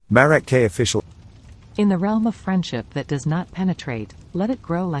Marek.K.Official. In the realm of friendship that does not penetrate, let it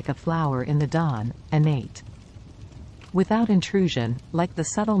grow like a flower in the dawn, innate. Without intrusion, like the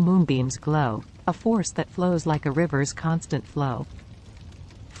subtle moonbeam's glow, a force that flows like a river's constant flow.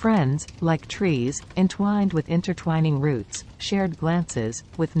 Friends, like trees, entwined with intertwining roots, shared glances,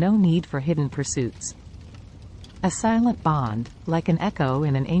 with no need for hidden pursuits. A silent bond, like an echo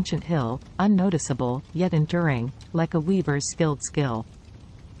in an ancient hill, unnoticeable, yet enduring, like a weaver's skilled skill.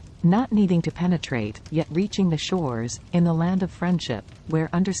 Not needing to penetrate, yet reaching the shores, in the land of friendship, where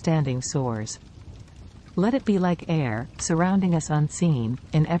understanding soars. Let it be like air, surrounding us unseen,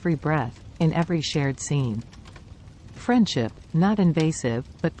 in every breath, in every shared scene. Friendship, not invasive,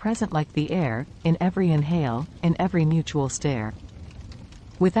 but present like the air, in every inhale, in every mutual stare.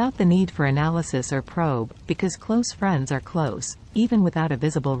 Without the need for analysis or probe, because close friends are close, even without a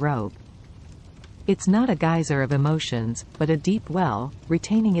visible robe. It's not a geyser of emotions, but a deep well,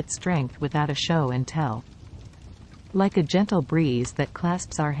 retaining its strength without a show and tell. Like a gentle breeze that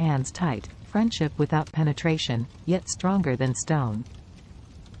clasps our hands tight, friendship without penetration, yet stronger than stone.